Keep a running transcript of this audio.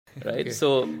right? Okay.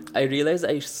 So I realized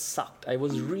I sucked. I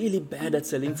was really bad at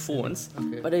selling phones,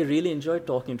 but I really enjoyed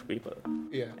talking to people.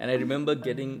 Yeah. And I remember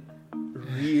getting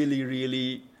really,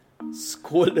 really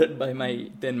scolded by my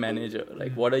then manager.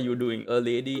 Like, what are you doing? A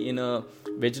lady in a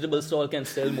vegetable stall can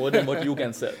sell more than what you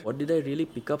can sell. What did I really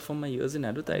pick up from my years in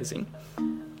advertising?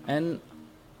 And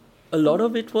a lot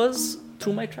of it was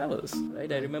through my travels,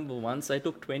 right? I remember once I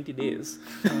took 20 days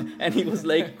and he was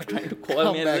like trying to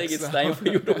call me and like, it's time for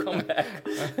you to come back,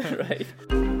 right?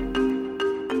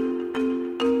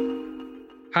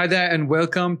 Hi there and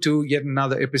welcome to yet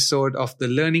another episode of The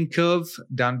Learning Curve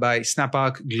done by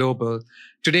SnapArc Global.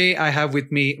 Today I have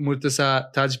with me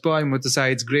Murtaza Tajbhoy.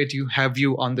 Murtaza, it's great to have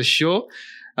you on the show.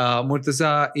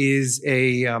 Murtaza is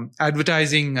a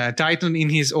advertising titan in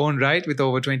his own right with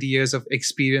over 20 years of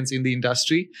experience in the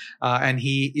industry. And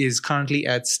he is currently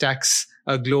at Stax,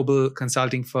 a global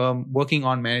consulting firm working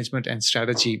on management and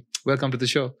strategy. Welcome to the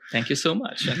show. Thank you so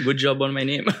much. And good job on my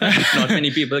name. Not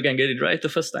many people can get it right the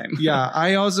first time. Yeah,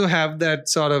 I also have that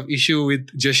sort of issue with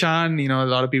Jashan. You know, a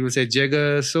lot of people say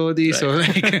Jagar, Sodhi. Right. So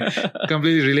like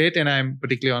completely relate. And I'm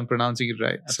particularly on pronouncing it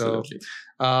right. Absolutely.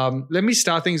 So let me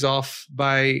start things off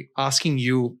by asking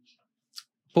you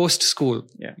post-school,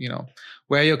 you know,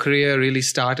 where your career really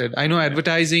started. I know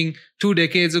advertising 2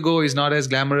 decades ago is not as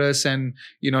glamorous and,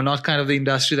 you know, not kind of the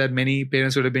industry that many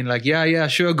parents would have been like, yeah,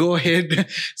 sure, go ahead.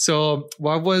 So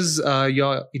what was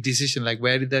your decision? Like,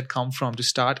 where did that come from to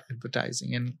start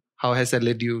advertising and how has that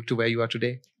led you to where you are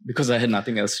today? Because I had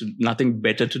nothing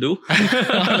better to do.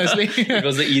 Honestly. It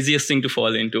was the easiest thing to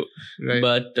fall into. Right.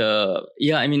 But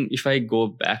I mean, if I go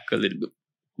back a little bit,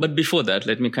 but before that,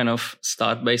 let me kind of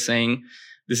start by saying,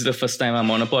 this is the first time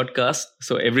I'm on a podcast.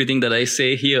 So everything that I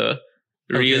say here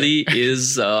really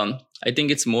is, I think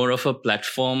it's more of a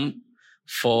platform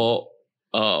for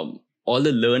all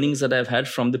the learnings that I've had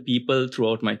from the people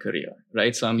throughout my career,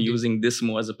 right? So I'm using this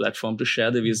more as a platform to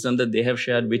share the wisdom that they have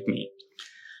shared with me.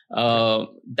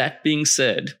 That being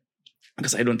said,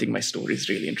 because I don't think my story is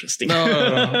really interesting.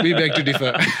 No. We beg to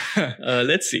differ.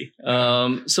 Let's see.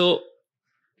 So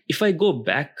if I go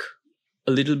back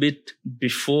a little bit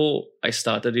before I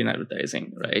started in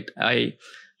advertising, right? I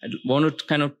want to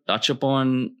kind of touch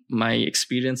upon my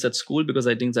experience at school because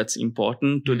I think that's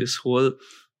important to this whole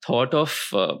thought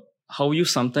of how you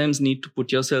sometimes need to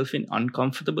put yourself in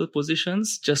uncomfortable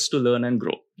positions just to learn and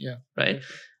grow. Yeah. Right.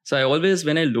 So I always,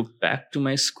 when I look back to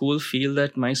my school, feel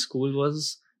that my school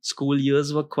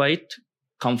years were quite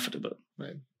comfortable.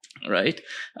 Right.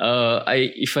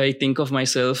 If I think of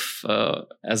myself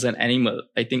as an animal,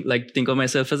 I think of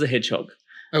myself as a hedgehog.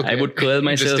 I would curl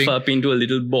myself up into a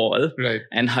little ball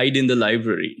and hide in the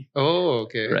library. Oh,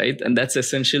 okay. Right. And that's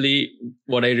essentially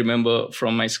what I remember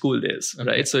from my school days. Okay.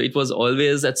 Right. So it was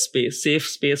always that safe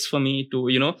space for me to,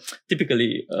 you know,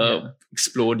 typically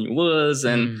explore new worlds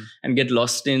and get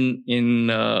lost in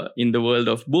the world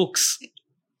of books.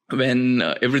 When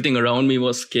everything around me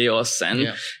was chaos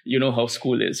and you know how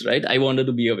school is, right? I wanted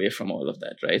to be away from all of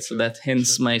that, right? So that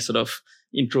hence my sort of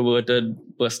introverted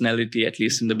personality, at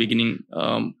least in the beginning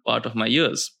part of my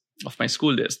years, of my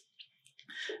school days.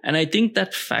 And I think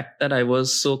that fact that I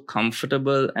was so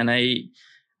comfortable and I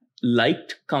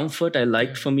liked comfort, I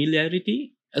liked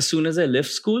familiarity. As soon as I left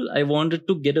school, I wanted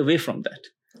to get away from that.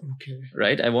 Okay.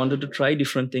 Right? I wanted to try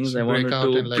different things. So I wanted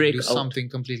to break out. Something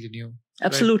completely new.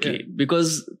 Absolutely. Right?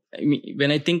 Because I mean,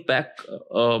 when I think back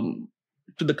to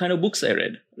the kind of books I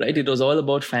read, right? It was all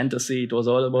about fantasy. It was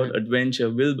all about adventure,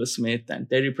 Wilbur Smith and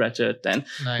Terry Pratchett and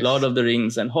Lord of the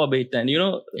Rings and Hobbit. And, you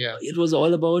know, it was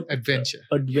all about adventure.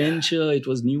 It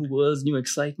was new worlds, new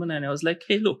excitement. And I was like,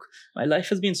 hey, look, my life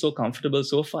has been so comfortable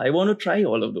so far. I want to try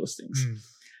all of those things.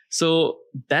 So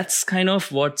that's kind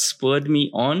of what spurred me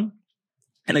on.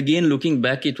 And again, looking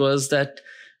back, it was that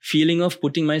feeling of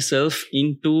putting myself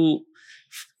into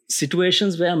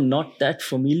situations where I'm not that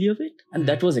familiar with. And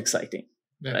that was exciting,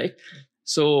 right?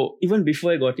 So even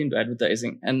before I got into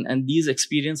advertising, and these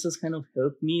experiences kind of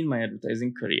helped me in my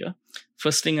advertising career.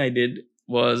 First thing I did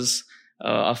was,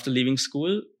 after leaving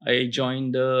school, I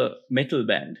joined a metal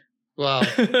band. Wow.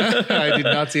 I did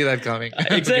not see that coming.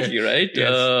 Exactly, right?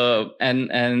 Yes.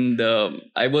 And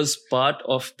I was part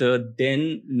of the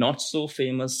then not so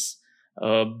famous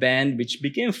band which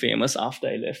became famous after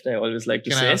I left. I always like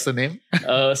to say. Can I ask the name?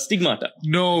 Stigmata.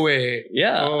 No way.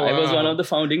 Yeah, I was one of the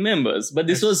founding members. But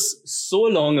this was so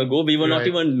long ago. We were not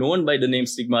even known by the name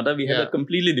Stigmata. We had a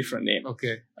completely different name.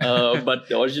 Okay. But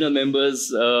the original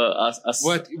members, us.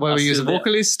 What were you, a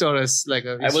vocalist or like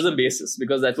a? I was a bassist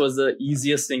because that was the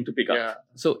easiest thing to pick up.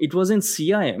 So it was in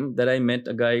CIM that I met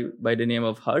a guy by the name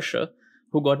of Harsha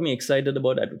who got me excited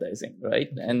about advertising, right?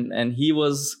 And he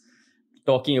was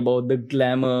talking about the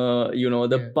glamour,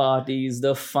 the parties,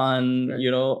 the fun,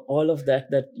 all of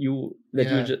that you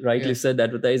rightly said,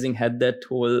 advertising had that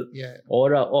whole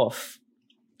aura of.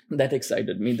 That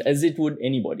excited me, as it would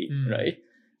anybody, right?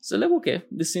 So like, okay,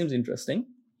 this seems interesting.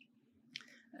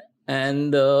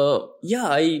 And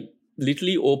I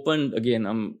literally opened, again,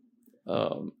 I'm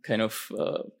kind of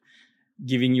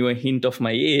giving you a hint of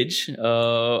my age.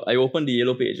 I opened the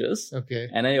Yellow Pages,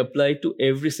 and I applied to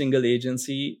every single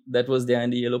agency that was there in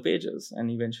the Yellow Pages, and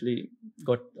eventually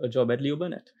got a job at Leo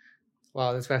Burnett.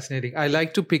 Wow, that's fascinating. I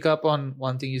like to pick up on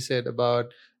one thing you said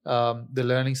about the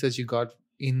learnings that you got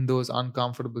in those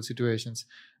uncomfortable situations.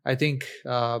 I think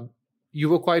you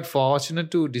were quite fortunate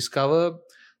to discover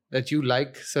that you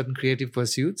like certain creative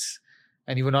pursuits,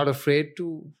 and you were not afraid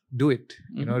to do it,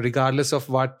 regardless of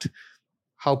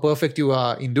how perfect you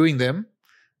are in doing them.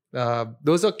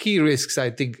 Those are key risks, I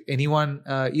think, anyone,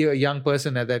 a young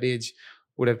person at that age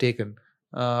would have taken.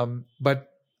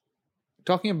 But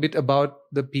talking a bit about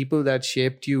the people that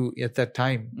shaped you at that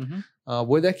time,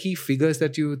 were there key figures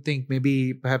that you think,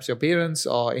 maybe perhaps your parents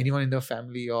or anyone in the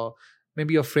family or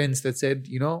maybe your friends, that said,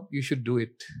 you should do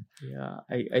it? Yeah,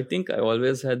 I think I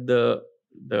always had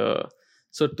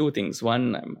so two things.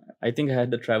 One, I think I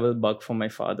had the travel bug from my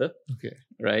father.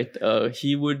 Right?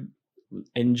 He would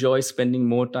enjoy spending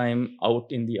more time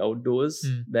out in the outdoors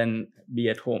than be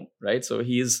at home. Right? So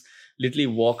he's literally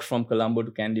walked from Colombo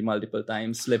to Kandy multiple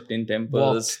times, slept in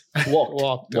temples,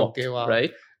 walked. Okay, wow.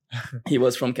 Right? He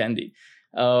was from Kandy.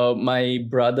 My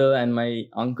brother and my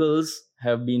uncles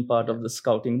have been part of the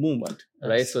scouting movement,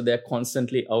 right? So they're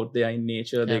constantly out there in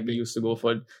nature. Camping. They used to go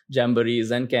for jamborees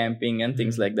and camping and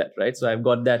things like that, right? So I've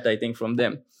got that, I think, from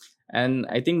them. And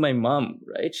I think my mom,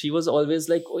 right, she was always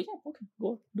like, oh yeah, okay,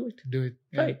 go do it.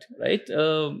 Yeah. Right.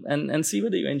 And see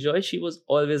whether you enjoy. She was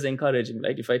always encouraging.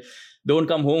 Like if I don't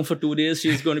come home for 2 days,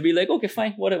 she's going to be like, okay,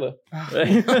 fine, whatever.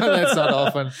 Right? That's not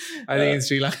often, I think, in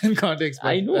Sri Lankan context.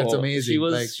 I know. That's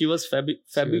amazing. She was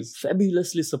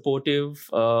fabulously supportive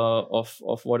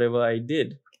of whatever I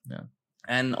did. Yeah.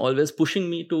 And always pushing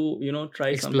me to,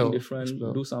 try something different,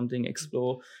 do something,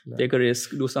 explore, take a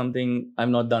risk, do something I've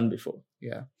not done before.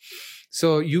 Yeah.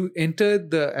 So you entered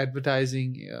the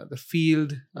advertising, the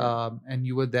field, and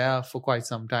you were there for quite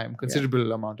some time,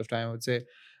 considerable amount of time, I would say.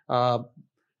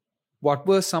 What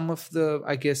were some of the,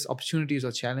 I guess, opportunities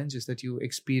or challenges that you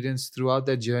experienced throughout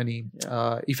that journey?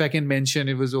 If I can mention,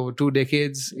 it was over 2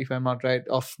 decades, if I'm not right,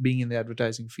 of being in the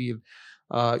advertising field.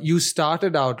 You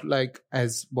started out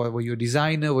were you a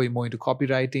designer? Were you more into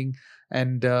copywriting?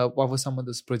 And what were some of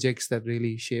those projects that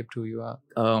really shaped who you are?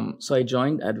 So I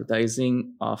joined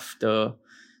advertising after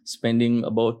spending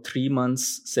about 3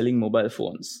 months selling mobile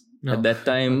phones. At that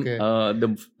time,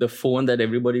 the phone that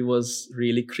everybody was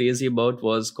really crazy about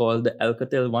was called the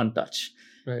Alcatel One Touch.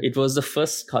 Right. It was the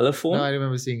first color phone. No, I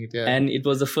remember seeing it, And it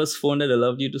was the first phone that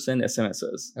allowed you to send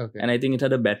SMSs. And I think it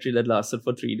had a battery that lasted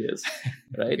for 3 days.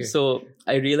 Right? So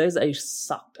I realized I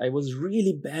sucked. I was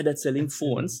really bad at selling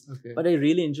phones, but I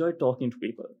really enjoyed talking to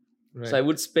people. Right. So I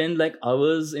would spend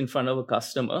hours in front of a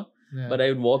customer, but I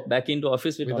would walk back into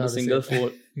office with not a single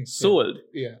phone sold.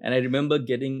 And I remember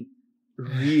getting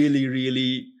really,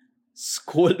 really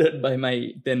scolded by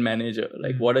my then manager.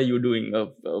 What are you doing?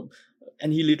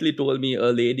 And he literally told me,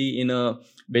 a lady in a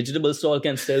vegetable stall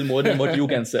can sell more than what you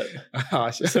can sell.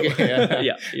 Harsh. So,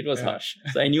 it was harsh.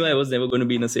 So I knew I was never going to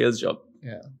be in a sales job.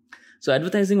 So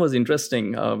advertising was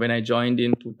interesting. When I joined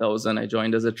in 2000, I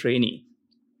joined as a trainee.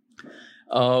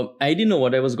 I didn't know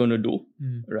what I was going to do,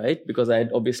 right? Because I had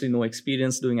obviously no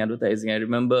experience doing advertising. I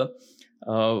remember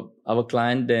our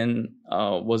client then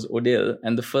was Odell.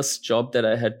 And the first job that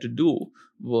I had to do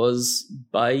was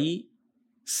buy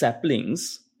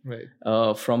saplings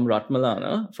from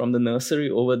Ratmalana, from the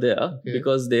nursery over there,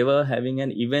 because they were having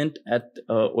an event at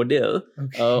Odell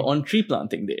on tree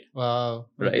planting day. Wow.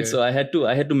 Right. So I had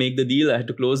to make the deal. I had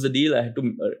to close the deal. I had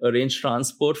to arrange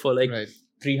transport for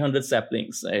 300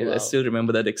 saplings. I still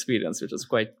remember that experience, which was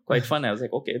quite fun. I was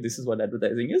like, okay, this is what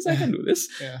advertising is. I can do this.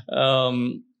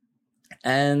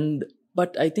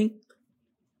 But I think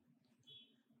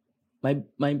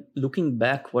my looking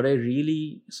back, what I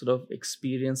really sort of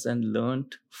experienced and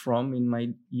learned from in my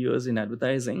years in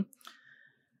advertising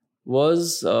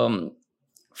was,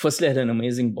 firstly, I had an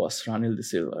amazing boss, Ranil De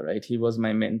Silva, right? He was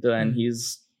my mentor and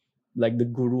he's like the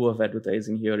guru of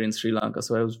advertising here in Sri Lanka.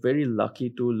 So I was very lucky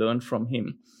to learn from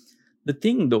him. The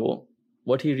thing though,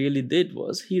 what he really did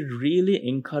was he really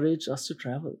encouraged us to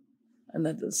travel. And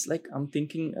that is I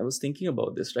was thinking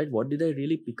about this, right? What did I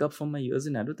really pick up from my years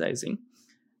in advertising?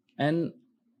 And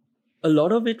a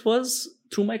lot of it was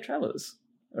through my travels,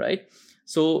 right?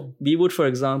 So we would, for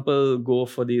example, go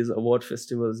for these award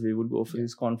festivals. We would go for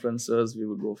these conferences. We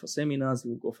would go for seminars.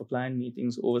 We would go for client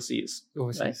meetings overseas.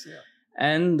 Right? Yeah.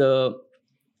 And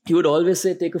he would always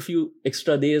say, take a few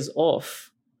extra days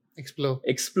off,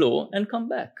 explore, and come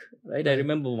back. Right? I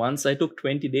remember once I took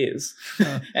 20 days,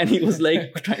 and he was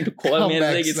like trying to call me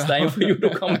and like, it's time for you to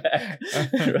come back.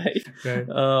 Right?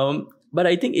 But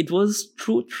I think it was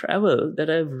through travel that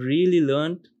I've really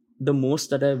learned the most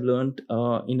that I've learned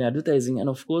in advertising. And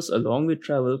of course, along with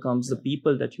travel comes the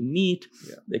people that you meet,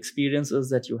 the experiences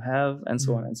that you have, and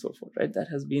so on and so forth, right? That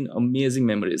has been amazing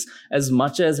memories. As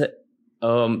much as,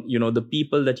 the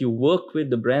people that you work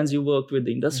with, the brands you worked with,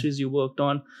 the industries you worked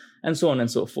on, and so on and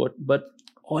so forth. But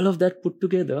all of that put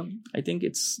together, I think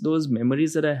it's those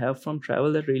memories that I have from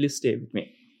travel that really stay with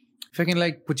me. If I can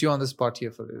put you on the spot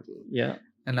here for a little.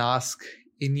 And ask,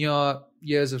 in your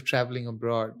years of traveling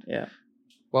abroad,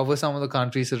 what were some of the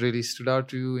countries that really stood out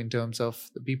to you in terms of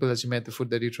the people that you met, the food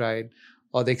that you tried,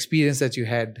 or the experience that you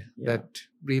had that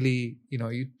really,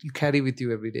 you carry with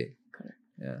you every day? Correct.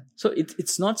 Yeah. So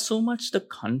it's not so much the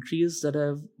countries that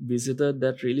I've visited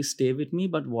that really stay with me,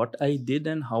 but what I did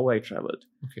and how I traveled.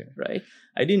 Okay. Right?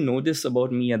 I didn't know this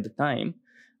about me at the time,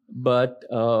 but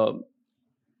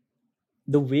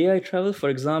the way I travel, for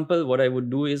example, what I would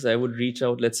do is I would reach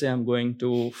out. Let's say I'm going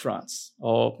to France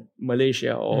or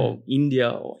Malaysia or India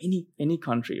or any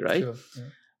country, right? Sure. Yeah.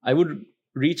 I would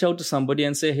reach out to somebody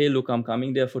and say, hey, look, I'm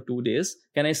coming there for 2 days.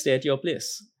 Can I stay at your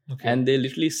place? Okay. And they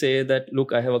literally say that,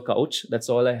 look, I have a couch. That's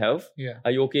all I have. Yeah.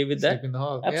 Are you okay with that? Sleep in the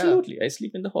hall. Absolutely. I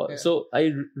sleep in the hall. Yeah. So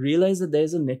I realized that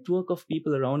there's a network of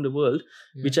people around the world,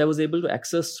 which I was able to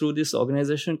access through this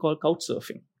organization called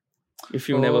Couchsurfing. If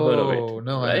you've never heard of it.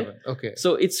 No, right? I haven't. Okay.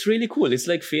 So it's really cool. It's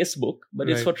like Facebook, but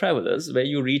it's for travelers where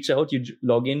you reach out, you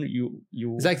log in, you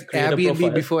it's like create Airbnb a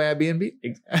profile. before Airbnb?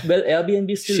 Well,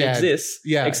 Airbnb still exists,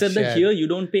 except that here you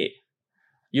don't pay.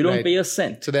 You don't pay a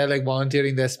cent. So they're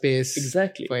volunteering their space.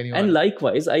 Exactly. For anyone. And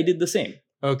likewise, I did the same.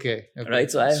 Okay. Right.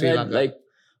 So I've had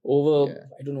over,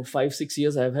 5-6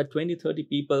 years, I've had 20-30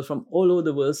 people from all over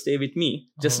the world stay with me,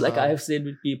 just like I have stayed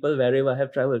with people wherever I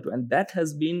have traveled to. And that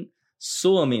has been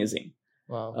so amazing.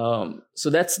 Wow. So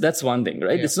that's one thing,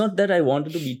 right? It's not that I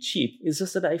wanted to be cheap. It's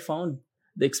just that I found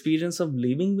the experience of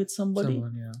living with somebody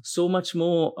so much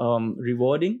more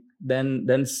rewarding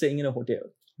than staying in a hotel.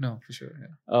 No, for sure.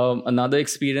 Yeah. Another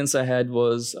experience I had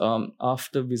was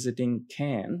after visiting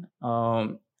Cannes,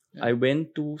 I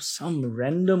went to some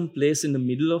random place in the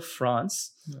middle of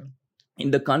France,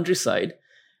 in the countryside,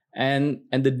 and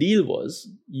the deal was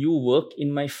you work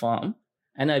in my farm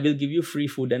and I will give you free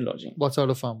food and lodging. What sort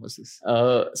of farm was this?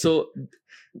 So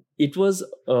it was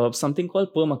something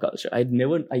called permaculture. I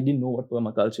didn't know what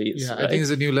permaculture is. Yeah, right? I think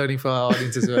it's a new learning for our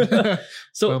audience as well.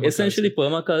 So essentially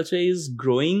permaculture is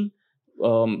growing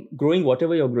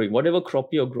whatever you're growing, whatever crop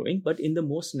you're growing, but in the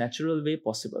most natural way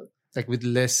possible. Like with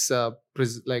less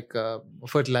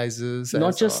fertilizers.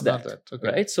 Not just that, Okay.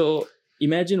 right? So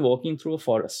imagine walking through a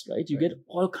forest, right? You get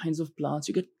all kinds of plants.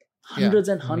 You get hundreds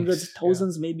and hundreds,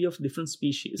 thousands maybe of different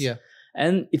species. Yeah.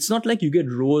 And it's not like you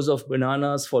get rows of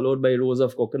bananas followed by rows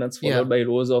of coconuts followed by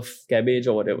rows of cabbage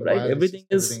or whatever, right? Everything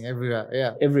is everywhere.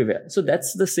 Yeah. Everywhere. So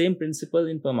that's the same principle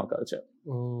in permaculture,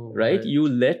 right? You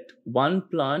let one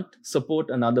plant support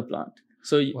another plant.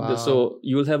 So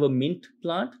you'll have a mint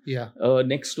plant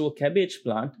next to a cabbage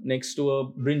plant, next to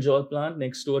a brinjal plant,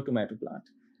 next to a tomato plant.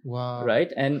 Wow.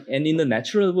 Right? And in the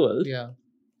natural world,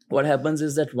 what happens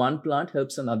is that one plant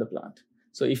helps another plant.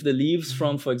 So if the leaves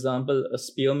from, for example, a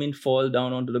spearmint fall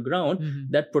down onto the ground,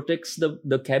 that protects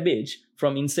the cabbage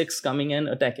from insects coming and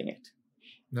attacking it.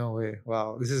 No way.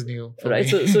 Wow. This is new. Right.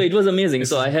 So it was amazing.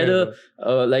 So I had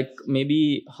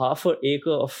maybe half an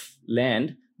acre of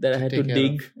land that I had to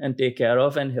dig and take care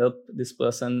of and help this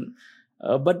person.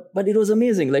 But it was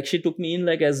amazing. Like she took me in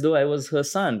like as though I was her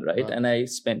son, right? Wow. And I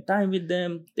spent time with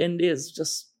them, 10 days,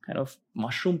 just kind of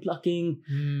mushroom plucking,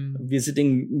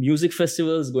 visiting music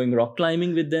festivals, going rock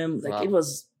climbing with them. Like it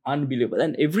was unbelievable.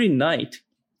 And every night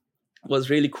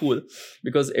was really cool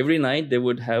because every night they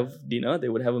would have dinner, they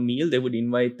would have a meal, they would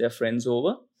invite their friends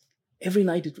over. Every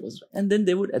night it was. And then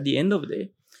they would, at the end of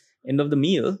the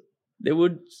meal, they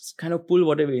would kind of pull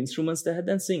whatever instruments they had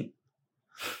and sing.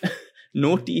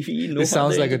 No TV, no. This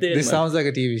sounds like a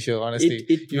TV show, honestly.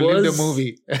 You lived a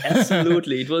movie.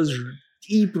 Absolutely. It was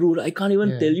deep rooted. I can't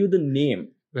even tell you the name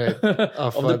of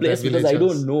the place because I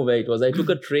don't know where it was. I took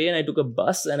a train, I took a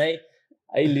bus, and I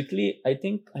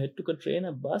think I took a train,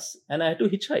 a bus, and I had to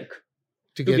hitchhike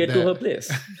to get to her place.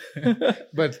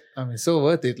 But I mean, so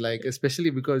worth it, like, especially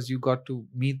because you got to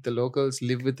meet the locals,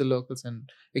 live with the locals and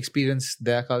experience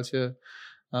their culture.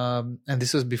 And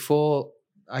this was before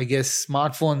I guess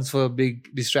smartphones were a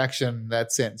big distraction in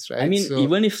that sense, right? I mean,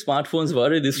 even if smartphones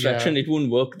were a distraction, it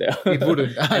wouldn't work there. It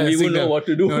wouldn't. And we wouldn't know what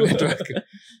to do. No network.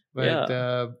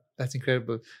 But that's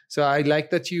incredible. So I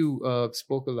like that you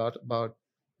spoke a lot about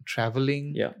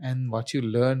traveling and what you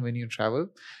learn when you travel.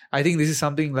 I think this is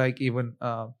something like even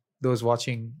those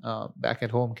watching back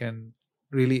at home can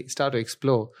really start to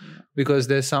explore, because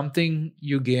there's something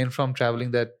you gain from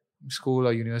traveling that school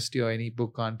or university or any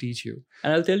book can't teach you.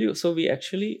 And I'll tell you, so we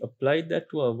actually applied that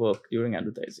to our work during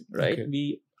advertising, right? Okay.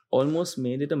 We almost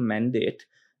made it a mandate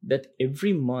that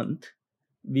every month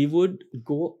we would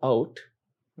go out,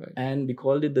 and we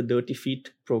called it the Dirty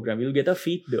Feet program. We'll get our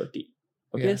feet dirty.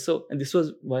 Okay. So, and this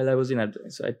was while I was in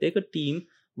advertising. So I take a team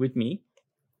with me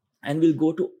and we'll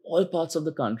go to all parts of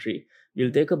the country.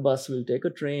 We'll take a bus, we'll take a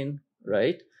train,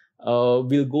 right?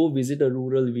 We'll go visit a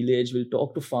rural village. We'll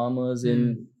talk to farmers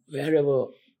in wherever,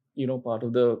 part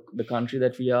of the country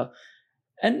that we are.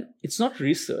 And it's not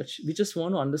research. We just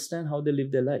want to understand how they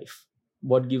live their life.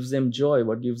 What gives them joy?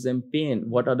 What gives them pain?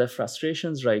 What are their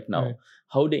frustrations right now?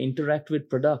 How they interact with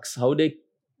products? How they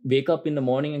wake up in the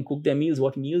morning and cook their meals?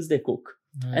 What meals they cook?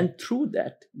 And through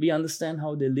that, we understand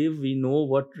how they live. We know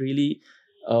what really,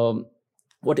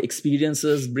 what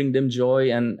experiences bring them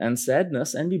joy and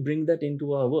sadness. And we bring that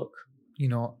into our work.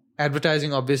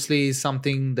 Advertising obviously is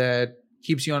something that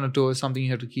keeps you on a toes, something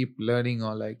you have to keep learning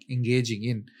or like engaging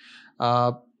in.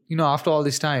 After all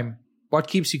this time, what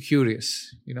keeps you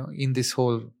curious, in this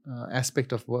whole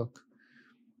aspect of work?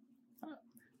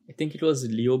 I think it was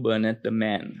Leo Burnett, the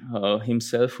man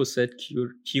himself, who said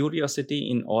curiosity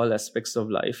in all aspects of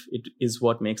life, it is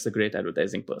what makes a great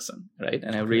advertising person, right?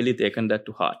 And I've really taken that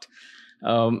to heart.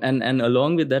 And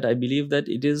along with that, I believe that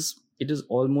it is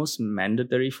almost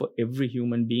mandatory for every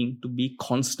human being to be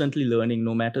constantly learning,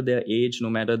 no matter their age, no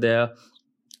matter their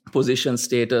position,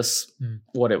 status,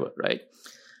 whatever, right?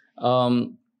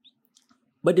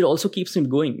 But it also keeps him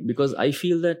going, because I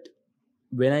feel that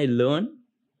when I learn,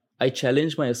 I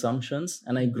challenge my assumptions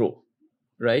and I grow,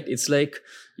 right? It's like,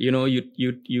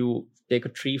 you take a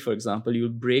tree, for example, you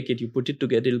break it, you put it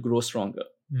together, it'll grow stronger,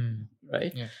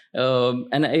 right? Yeah.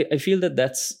 And I feel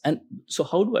that's, and so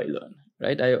how do I learn,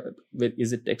 right?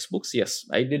 Is it textbooks? Yes,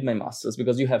 I did my master's,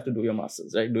 because you have to do your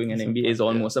master's, right? Doing an MBA is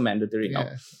almost a mandatory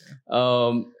now.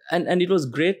 And it was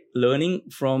great learning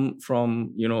from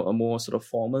a more sort of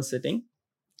formal setting.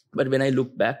 But when I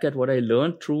look back at what I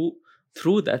learned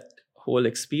through that whole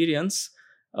experience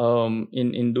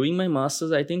in doing my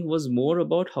master's, I think was more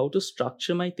about how to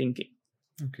structure my thinking.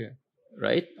 Okay.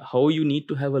 Right? How you need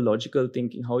to have a logical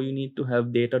thinking, how you need to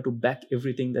have data to back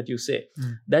everything that you say.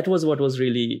 That was what was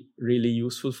really, really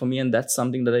useful for me. And that's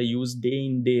something that I use day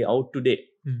in, day out today.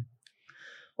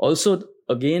 Also,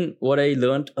 again, what I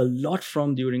learned a lot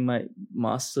from during my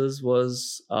master's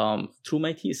was through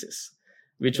my thesis,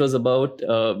 which was about,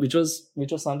 which was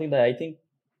something that I think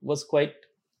was quite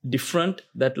different,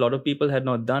 that a lot of people had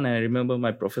not done. And I remember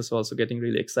my professor also getting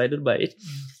really excited by it,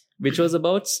 which was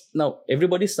about, now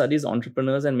everybody studies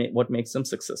entrepreneurs and what makes them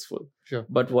successful. Sure.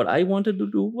 But what I wanted to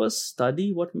do was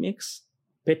study what makes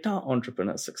PETA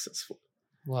entrepreneurs successful.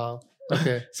 Wow.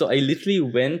 Okay. So I literally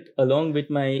went along with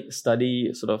my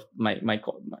study, sort of my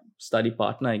study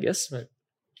partner, I guess. Right.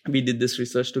 We did this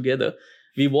research together.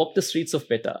 We walked the streets of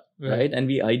PETA, right? And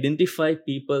we identified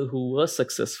people who were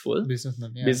successful.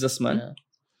 Businessmen. Yeah.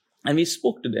 And we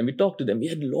spoke to them, we talked to them. We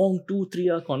had long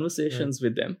 2-3 hour conversations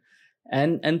with them.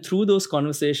 And through those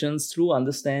conversations, through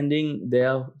understanding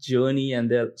their journey and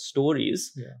their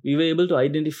stories, we were able to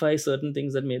identify certain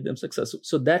things that made them successful.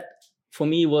 So that for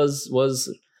me was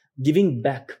giving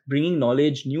back, bringing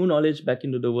knowledge, new knowledge back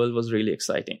into the world was really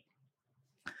exciting.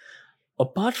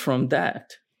 Apart from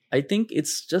that, I think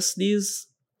it's just these.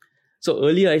 So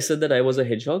earlier I said that I was a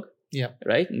hedgehog. Yeah.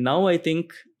 Right. Now I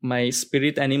think my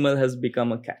spirit animal has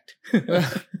become a cat.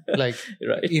 Like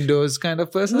right. indoors kind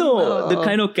of person? No, the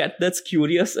kind of cat that's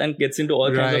curious and gets into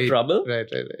all kinds of trouble. Right.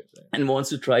 And wants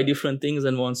to try different things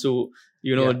and wants to,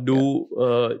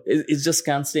 it just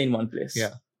can't stay in one place.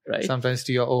 Yeah. Right. Sometimes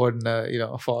to your own,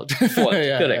 fault.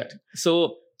 Correct.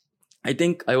 So I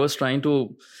think I was trying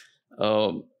to,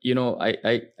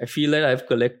 I feel like I've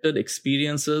collected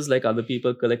experiences like other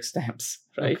people collect stamps,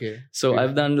 right? Okay. So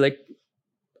I've done like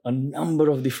a number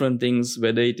of different things,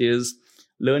 whether it is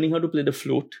learning how to play the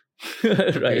flute,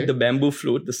 right? Okay. The bamboo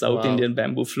flute, the South Indian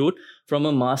bamboo flute, from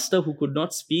a master who could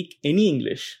not speak any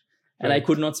English and I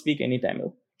could not speak any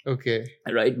Tamil. Okay.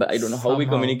 Right. But I don't know how we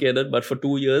communicated, but for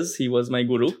 2 years, he was my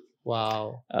guru.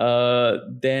 Wow.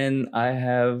 Then I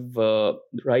have,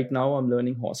 right now I'm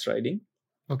learning horse riding.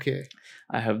 Okay.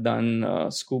 I have done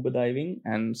scuba diving,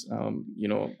 and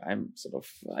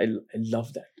I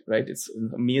love that. Right, it's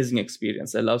an amazing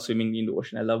experience. I love swimming in the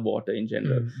ocean. I love water in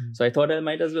general. So I thought I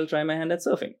might as well try my hand at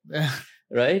surfing.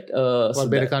 Right.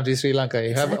 Better country, Sri Lanka.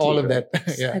 You have all of that.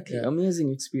 Exactly.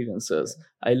 Amazing experiences.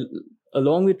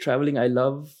 Along with traveling, I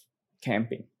love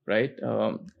camping. Right,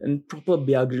 in proper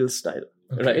Bear Grylls style.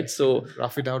 Okay. Right, so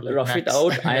rough it out.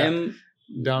 I am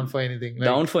down for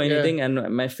anything.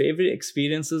 And my favorite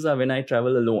experiences are when I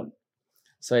travel alone.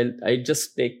 So I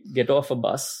just get off a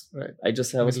bus. Right. I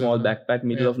just have a small backpack,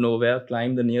 middle of nowhere,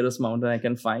 climb the nearest mountain I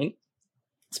can find,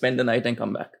 spend the night and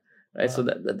come back. Right. Wow. So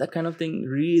that kind of thing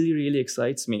really, really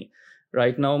excites me.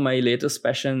 Right now, my latest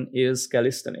passion is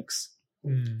calisthenics.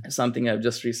 Something I've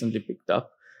just recently picked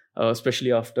up,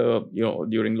 especially after,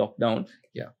 during lockdown.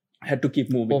 Yeah. I had to keep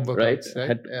moving, right?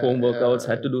 Had home workouts,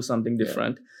 had to do something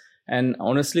different. And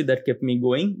honestly, that kept me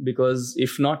going, because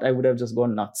if not, I would have just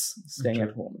gone nuts staying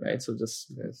at home, right? So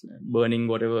just burning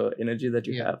whatever energy that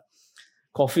you have.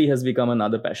 Coffee has become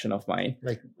another passion of mine.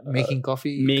 Like making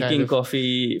coffee? Making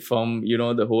coffee from,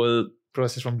 the whole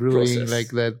process, from brewing, like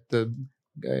that, the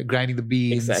grinding the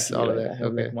beans, exactly, all of that. I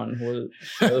have like one whole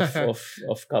shelf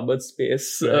of cupboard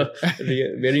space,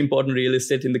 very important real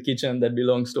estate in the kitchen that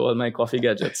belongs to all my coffee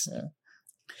gadgets.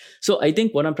 So I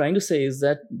think what I'm trying to say is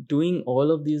that doing all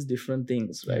of these different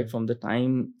things, right, from the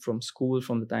time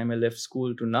I left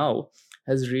school to now,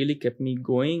 has really kept me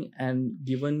going and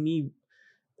given me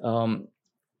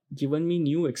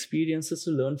new experiences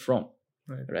to learn from.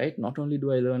 Right? Not only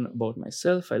do I learn about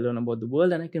myself, I learn about the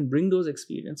world, and I can bring those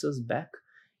experiences back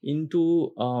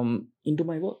into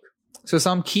my work. So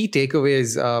some key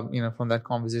takeaways, from that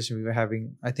conversation we were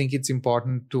having. I think it's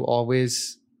important to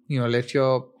always, let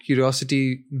your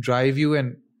curiosity drive you,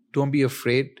 and don't be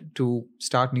afraid to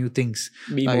start new things.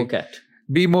 Be more cat.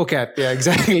 Be more cat. Yeah,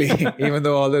 exactly. Even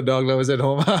though all the dog lovers at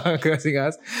home are cursing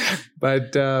us.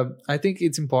 But I think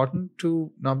it's important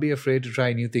to not be afraid to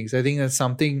try new things. I think that's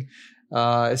something,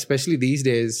 especially these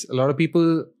days, a lot of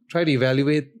people try to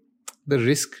evaluate the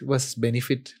risk versus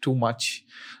benefit too much,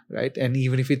 right? And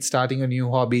even if it's starting a new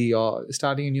hobby or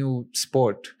starting a new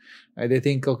sport, right, they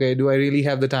think, okay, do I really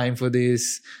have the time for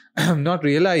this? Not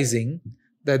realizing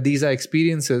that these are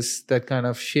experiences that kind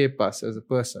of shape us as a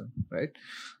person, right?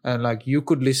 And like you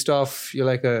could list off, you're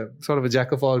like a sort of a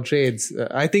jack of all trades.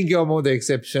 I think you're more the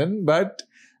exception, but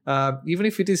even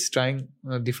if it is trying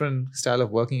a different style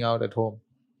of working out at home,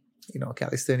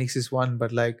 calisthenics is one,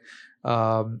 but like,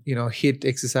 HIIT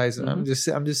exercise.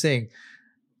 Mm-hmm. I'm just saying,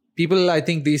 people, I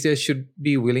think these days should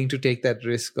be willing to take that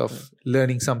risk of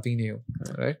learning something new,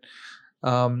 right?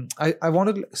 I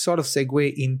want to sort of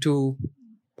segue into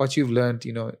what you've learned.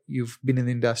 You've been in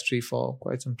the industry for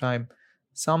quite some time.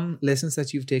 Some lessons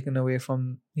that you've taken away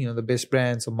from, the best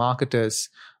brands or marketers,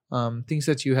 things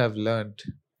that you have learned.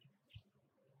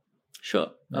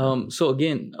 Sure. So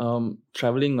again,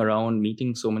 traveling around,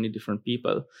 meeting so many different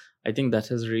people, I think that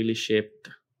has really shaped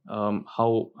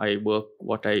how I work,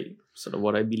 what I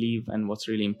believe, and what's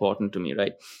really important to me,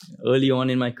 right? Early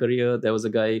on in my career, there was a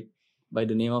guy by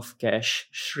the name of Cash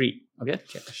Shri. Okay.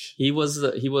 Cash. He was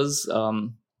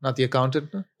not the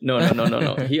accountant? No.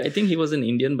 I think he was an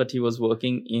Indian, but he was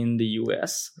working in the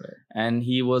US, right. And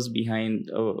he was behind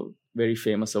a very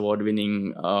famous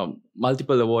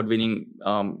multiple award-winning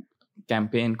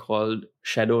campaign called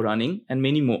Shadow Running, and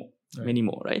many more,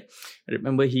 right? I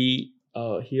remember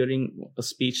hearing a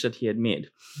speech that he had made,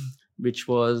 which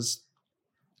was,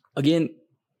 again,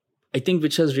 I think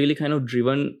which has really kind of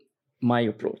driven my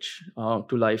approach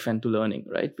to life and to learning,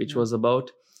 right? Which was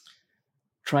about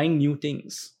trying new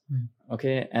things.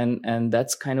 Okay. And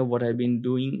that's kind of what I've been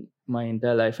doing my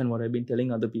entire life, and what I've been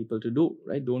telling other people to do,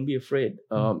 right? Don't be afraid.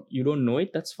 You don't know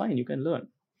it, that's fine. You can learn,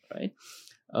 right?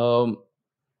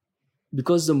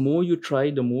 Because the more you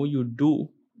try, the more you do,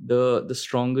 the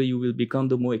stronger you will become,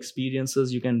 the more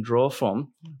experiences you can draw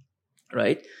from,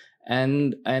 right?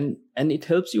 And it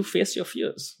helps you face your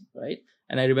fears, right?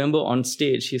 And I remember on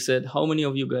stage, he said, how many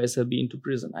of you guys have been to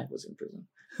prison? I was in prison.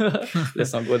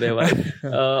 Let's not go there.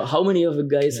 How many of you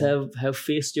guys have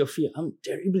faced your fear? I'm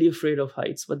terribly afraid of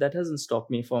heights, but that hasn't stopped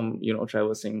me from,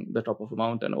 traversing the top of a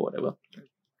mountain or whatever.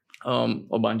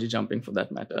 Or bungee jumping for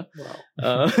that matter.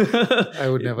 Wow. I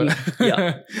would never.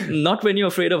 Not when you're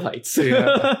afraid of heights.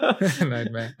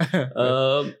 Nightmare.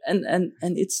 And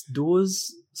it's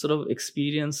those sort of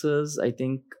experiences, I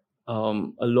think,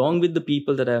 along with the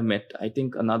people that I've met. I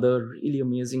think another really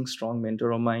amazing, strong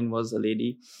mentor of mine was a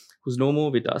lady who's no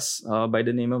more with us, by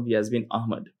the name of Yasmin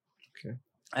Ahmad. Okay.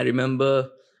 I remember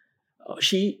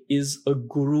she is a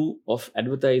guru of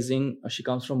advertising. She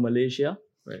comes from Malaysia.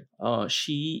 Right.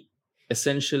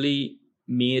 essentially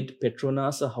made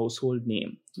Petronas a household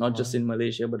name, not just in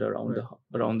Malaysia, but around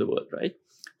the world, right?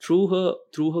 Through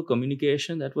her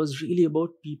communication, that was really about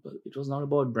people. It was not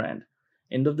about brand.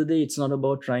 End of the day, it's not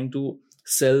about trying to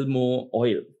sell more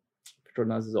oil.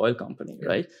 Petronas is an oil company,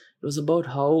 right? It was about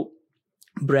how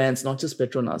brands, not just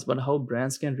Petronas, but how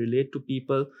brands can relate to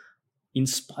people,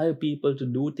 inspire people to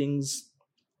do things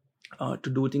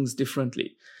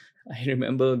differently. I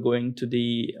remember going to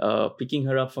picking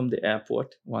her up from the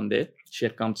airport one day. She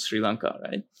had come to Sri Lanka,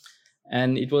 right?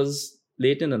 And it was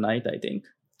late in the night, I think.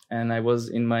 And I was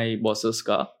in my boss's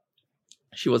car.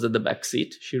 She was at the back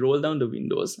seat. She rolled down the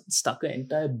windows, stuck her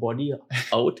entire body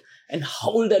out, and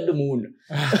howled at the moon.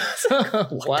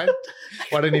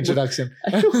 What an introduction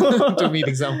to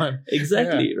meeting someone.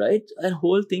 Exactly, right? And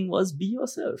whole thing was, be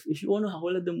yourself. If you want to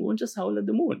howl at the moon, just howl at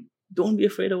the moon. Don't be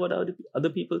afraid of what other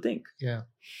people think. Yeah.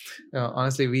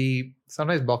 Honestly, we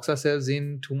sometimes box ourselves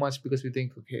in too much because we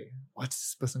think, okay, what's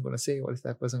this person going to say? What is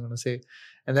that person going to say?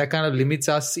 And that kind of limits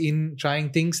us in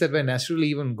trying things that we're naturally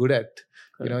even good at.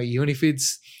 Correct. Even if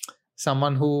it's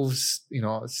someone who's,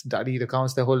 studied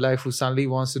accounts their whole life who suddenly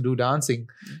wants to do dancing,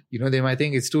 they might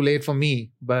think it's too late for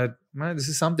me. But man, this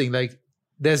is something like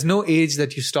there's no age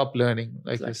that you stop learning,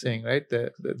 like You're saying, right?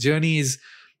 The journey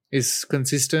is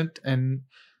consistent, and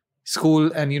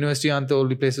school and university aren't the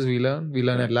only places we learn. We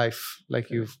learn at life,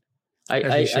 like you've.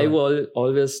 I will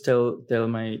always tell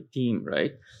my team,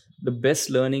 right? The best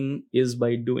learning is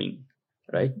by doing,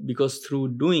 right? Because through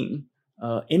doing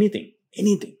anything,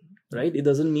 right? It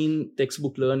doesn't mean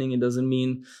textbook learning. It doesn't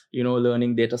mean,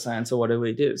 learning data science or whatever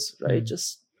it is, right?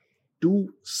 Just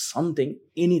do something,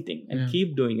 anything, and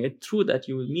keep doing it. Through that,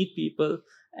 you will meet people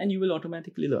and you will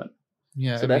automatically learn.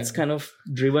 Yeah. So that's kind of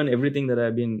driven everything that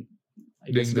I've been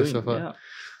doing this so far.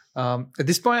 Yeah. At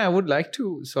this point, I would like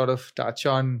to sort of touch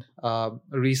on a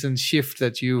recent shift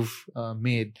that you've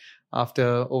made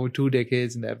after over 2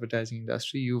 decades in the advertising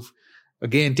industry. You've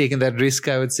again taken that risk,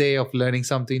 I would say, of learning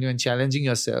something new and challenging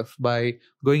yourself by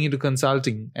going into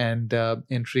consulting and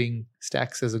entering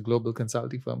Stacks as a global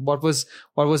consulting firm. What was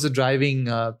the driving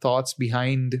thoughts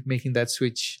behind making that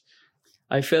switch?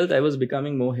 I felt I was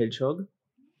becoming more hedgehog.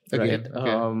 Again,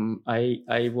 right? Okay.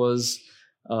 I was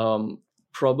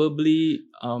probably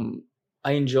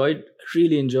I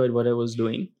really enjoyed what I was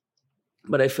doing,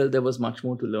 but I felt there was much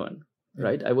more to learn.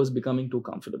 Right? I was becoming too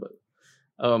comfortable.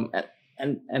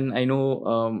 And I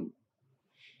know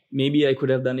maybe I could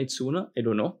have done it sooner. I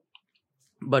don't know.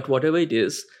 But whatever it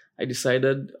is, I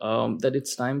decided that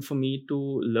it's time for me to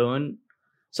learn.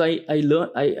 So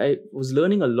I was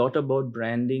learning a lot about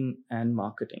branding and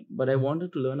marketing, but I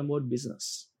wanted to learn about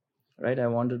business, right? I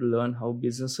wanted to learn how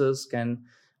businesses can,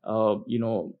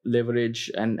 leverage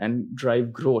and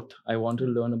drive growth. I want to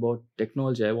learn about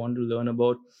technology. I want to learn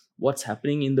about what's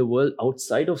happening in the world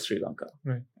outside of Sri Lanka,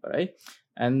 right?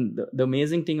 And the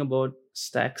amazing thing about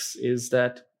Stacks is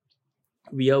that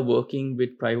we are working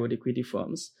with private equity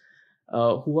firms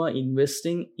who are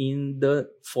investing in the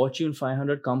Fortune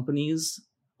 500 companies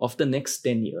of the next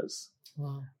 10 years.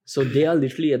 Wow. So they are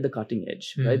literally at the cutting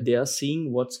edge, right? They are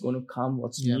seeing what's going to come,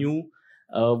 what's new,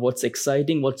 what's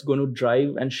exciting, what's going to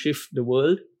drive and shift the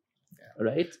world,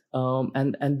 right?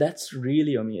 And that's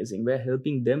really amazing. We're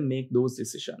helping them make those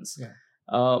decisions.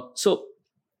 So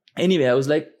anyway, I was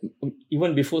like,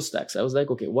 even before Stacks, I was like,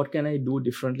 okay, what can I do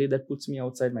differently that puts me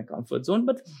outside my comfort zone,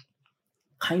 but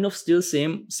kind of still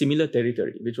similar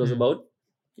territory, which was about,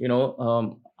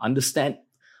 understand.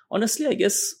 Honestly, I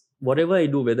guess whatever I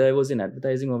do, whether I was in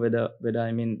advertising or whether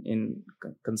I'm in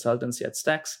consultancy at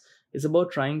Stacks, is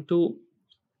about trying to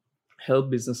help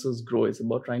businesses grow. It's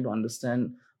about trying to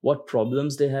understand what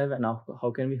problems they have and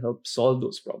how can we help solve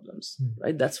those problems,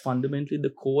 right? That's fundamentally the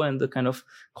core and the kind of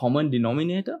common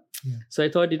denominator. So I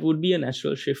thought it would be a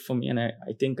natural shift for me. And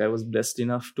I think I was blessed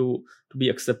enough to be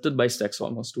accepted by Stacks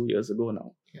almost 2 years ago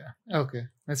now. Yeah. Okay.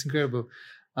 That's incredible.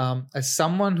 As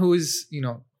someone who is,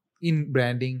 in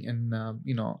branding and,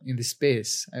 in this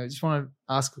space, I just want to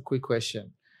ask a quick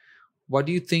question. What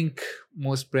do you think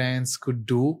most brands could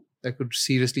do that could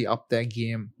seriously up their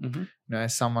game?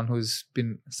 As someone who's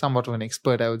been somewhat of an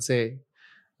expert, I would say,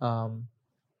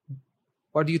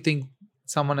 what do you think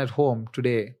someone at home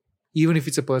today, even if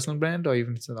it's a personal brand or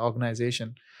even if it's an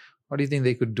organization, what do you think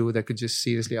they could do that could just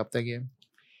seriously up their game?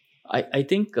 I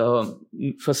think,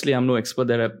 firstly, I'm no expert.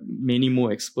 There are many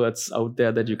more experts out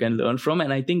there that you can learn from.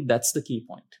 And I think that's the key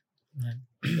point,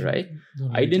 right?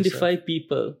 Identify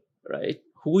people, right,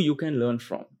 who you can learn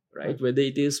from. Right? Whether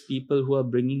it is people who are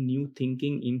bringing new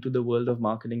thinking into the world of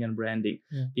marketing and branding,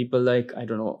 people like,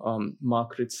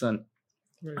 Mark Ritson,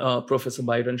 Professor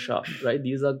Byron Sharp, right?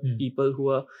 These are people who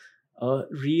are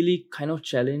really kind of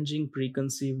challenging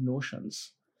preconceived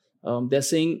notions. They're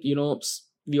saying,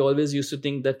 we always used to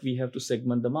think that we have to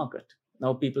segment the market.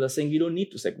 Now people are saying we don't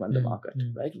need to segment the market,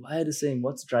 right? Why are they saying?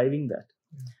 What's driving that?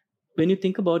 When you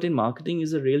think about it, marketing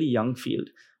is a really young field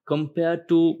compared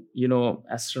to,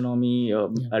 astronomy,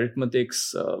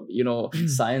 arithmetics,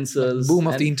 sciences. Boom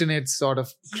of the internet sort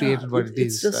of created what it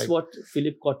is. It's just what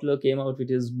Philip Kotler came out with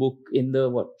his book in the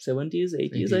 70s,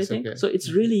 80s, I think. Okay. So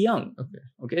it's really young,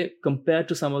 okay, compared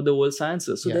to some of the old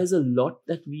sciences. So there's a lot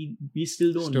that we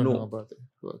still don't know about the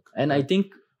work. And I think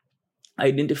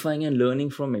identifying and learning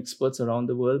from experts around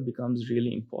the world becomes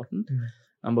really important.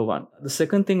 Number one. The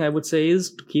second thing I would say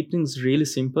is to keep things really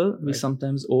simple. We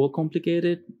sometimes overcomplicate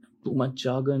it, too much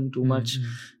jargon, too much,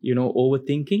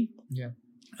 overthinking.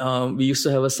 We used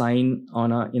to have a sign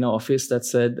in our office that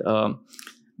said,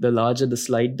 the larger the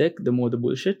slide deck, the more the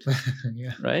bullshit,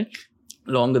 right?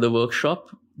 Longer the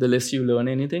workshop, the less you learn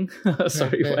anything.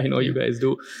 Sorry, I know you guys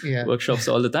do workshops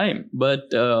all the time,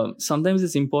 but sometimes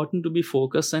it's important to be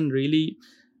focused and really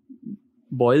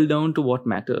boil down to what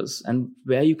matters and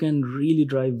where you can really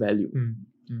drive value.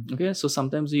 Okay, so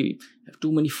sometimes we have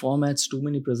too many formats, too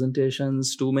many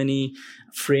presentations, too many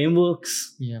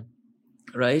frameworks,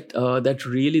 right? That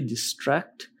really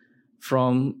distract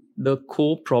from the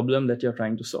core problem that you're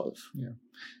trying to solve.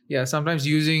 Yeah, sometimes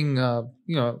using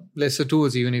lesser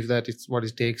tools, even if that is what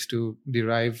it takes to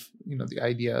derive the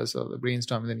ideas or the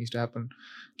brainstorming that needs to happen.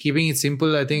 Keeping it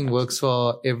simple, I think, works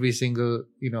for every single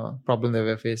problem that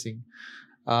we're facing.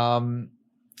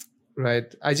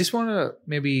 Right. I just want to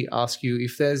maybe ask you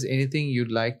if there's anything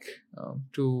you'd like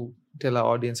to tell our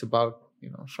audience about,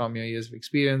 from your years of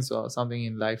experience or something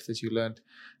in life that you learned,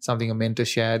 something a mentor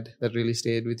shared that really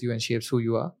stayed with you and shapes who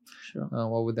you are. Sure.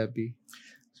 What would that be?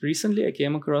 Recently, I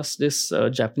came across this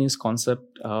Japanese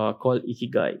concept called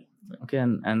Ikigai. Okay,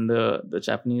 and the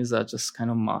Japanese are just kind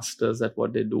of masters at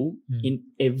what they do in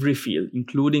every field,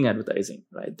 including advertising,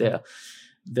 right?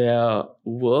 Their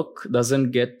work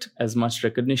doesn't get as much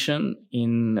recognition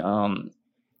in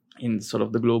sort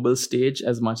of the global stage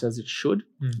as much as it should,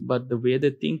 but the way they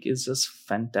think is just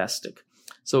fantastic.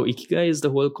 So Ikigai is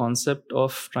the whole concept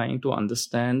of trying to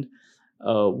understand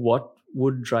what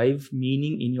would drive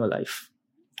meaning in your life.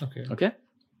 Okay,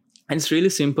 and it's really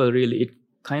simple. Really, it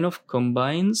kind of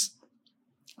combines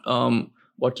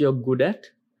what you're good at,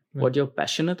 what you're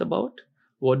passionate about,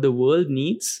 what the world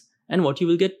needs, and what you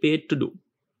will get paid to do.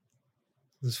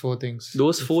 Those four things.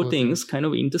 Those four things kind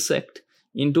of intersect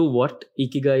into what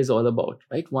Ikigai is all about,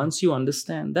 right? Once you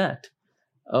understand that,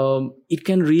 it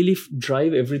can really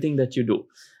drive everything that you do.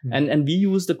 And we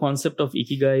use the concept of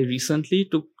Ikigai recently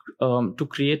to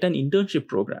create an internship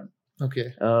program.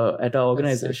 At our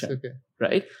organization,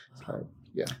 right?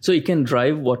 So it can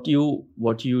drive what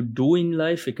you do in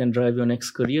life. It can drive your next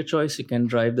career choice. It can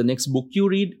drive the next book you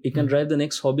read. It can drive the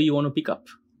next hobby you want to pick up.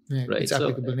 Right? It's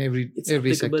applicable in every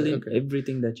applicable sector. In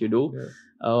everything that you do.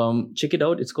 Check it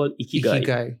out. It's called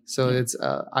Ikigai. So it's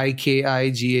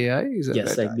Ikigai. Is that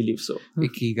yes, right? I believe so.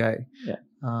 Ikigai.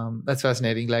 That's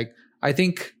fascinating. Like, I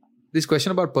think this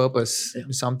question about purpose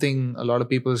is something a lot of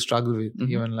people struggle with.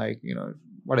 Even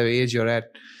whatever age you're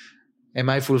at, am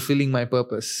I fulfilling my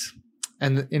purpose?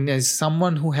 And as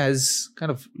someone who has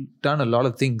kind of done a lot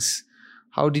of things,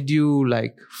 how did you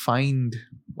find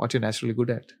what you're naturally good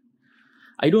at?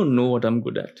 I don't know what I'm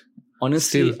good at.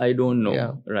 Honestly, I don't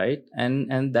know. Right.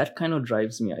 And that kind of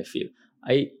drives me, I feel.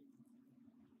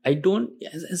 I don't,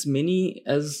 as many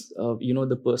as,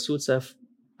 the pursuits I've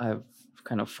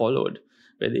kind of followed,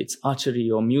 whether it's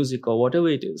archery or music or whatever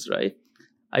it is, right?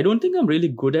 I don't think I'm really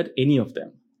good at any of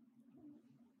them.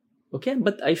 Okay.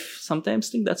 But I sometimes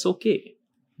think that's okay.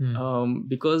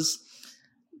 Because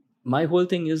my whole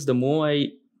thing is the more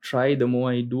I try, the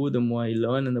more I do, the more I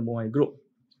learn, and the more I grow.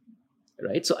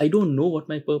 Right. So I don't know what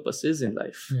my purpose is in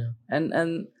life.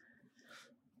 And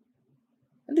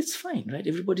it's fine, right?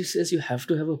 Everybody says you have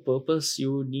to have a purpose.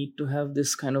 You need to have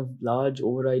this kind of large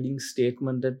overriding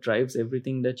statement that drives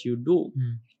everything that you do.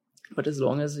 But as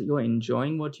long as you're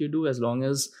enjoying what you do, as long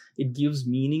as it gives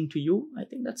meaning to you, I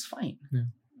think that's fine.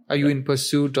 Are you in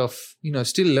pursuit of,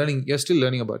 still learning? You're still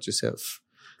learning about yourself.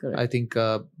 Correct. I think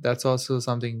that's also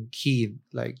something key.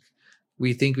 Like,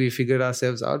 we think we figured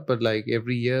ourselves out, but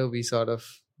every year we sort of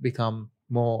become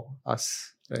more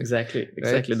us. Right? Exactly.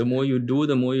 The more you do,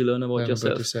 the more you learn about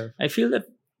yourself. I feel that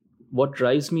what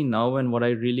drives me now and what I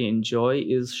really enjoy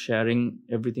is sharing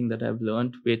everything that I've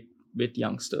learned with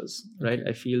youngsters. Right.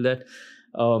 I feel that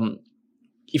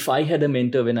if I had a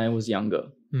mentor when I was younger,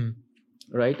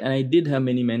 right, and I did have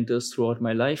many mentors throughout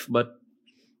my life, but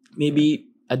maybe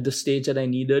at the stage that I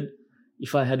needed,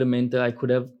 if I had a mentor, I could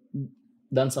have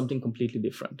done something completely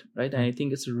different, right? And I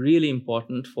think it's really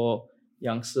important for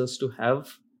youngsters to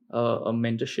have a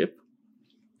mentorship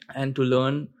and to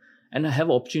learn and have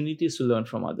opportunities to learn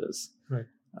from others. Right.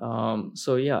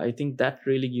 So yeah, I think that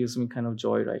really gives me kind of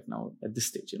joy right now at this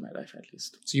stage in my life, at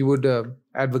least. So you would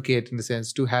advocate in the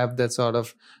sense to have that sort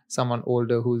of someone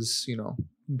older who's,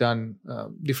 done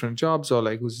different jobs or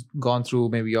like who's gone through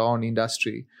maybe your own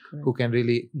industry, who can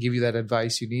really give you that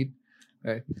advice you need.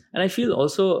 Right. And I feel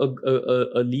also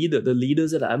a leader, the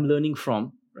leaders that I'm learning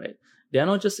from, right? They are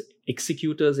not just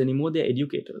executors anymore, they're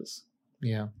educators.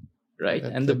 Yeah. Right.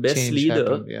 And the best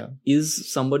leader is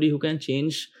somebody who can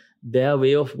change their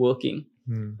way of working.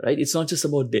 Right. It's not just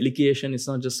about delegation. It's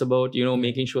not just about,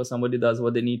 making sure somebody does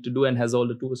what they need to do and has all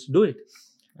the tools to do it.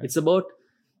 Right. It's about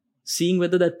seeing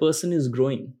whether that person is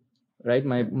growing. Right.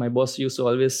 My boss used to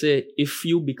always say, if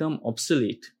you become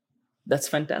obsolete, that's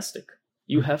fantastic.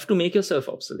 You have to make yourself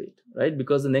obsolete, right?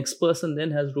 Because the next person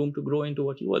then has room to grow into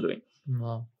what you are doing.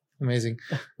 Wow. Amazing.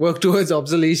 Work towards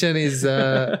obsolescence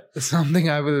is something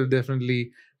I will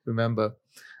definitely remember.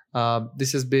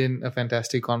 This has been a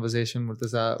fantastic conversation,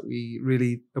 Murtaza. We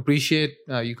really appreciate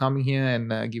you coming here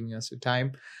and giving us your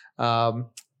time.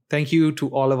 Thank you to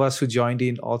all of us who joined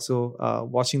in also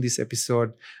watching this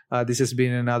episode. This has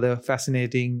been another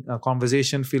fascinating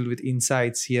conversation filled with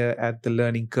insights here at The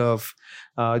Learning Curve.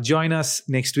 Join us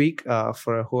next week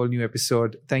for a whole new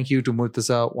episode. Thank you to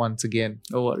Murtaza once again.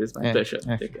 No worries, my pleasure.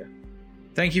 Take care.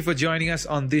 Thank you for joining us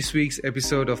on this week's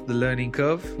episode of The Learning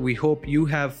Curve. We hope you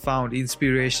have found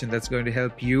inspiration that's going to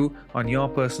help you on your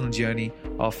personal journey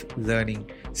of learning.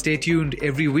 Stay tuned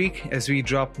every week as we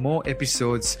drop more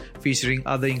episodes featuring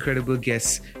other incredible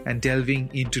guests and delving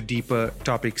into deeper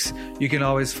topics. You can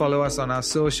always follow us on our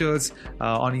socials.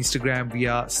 On Instagram, we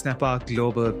are Snapart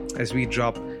Global as we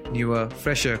drop newer,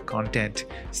 fresher content.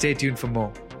 Stay tuned for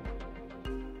more.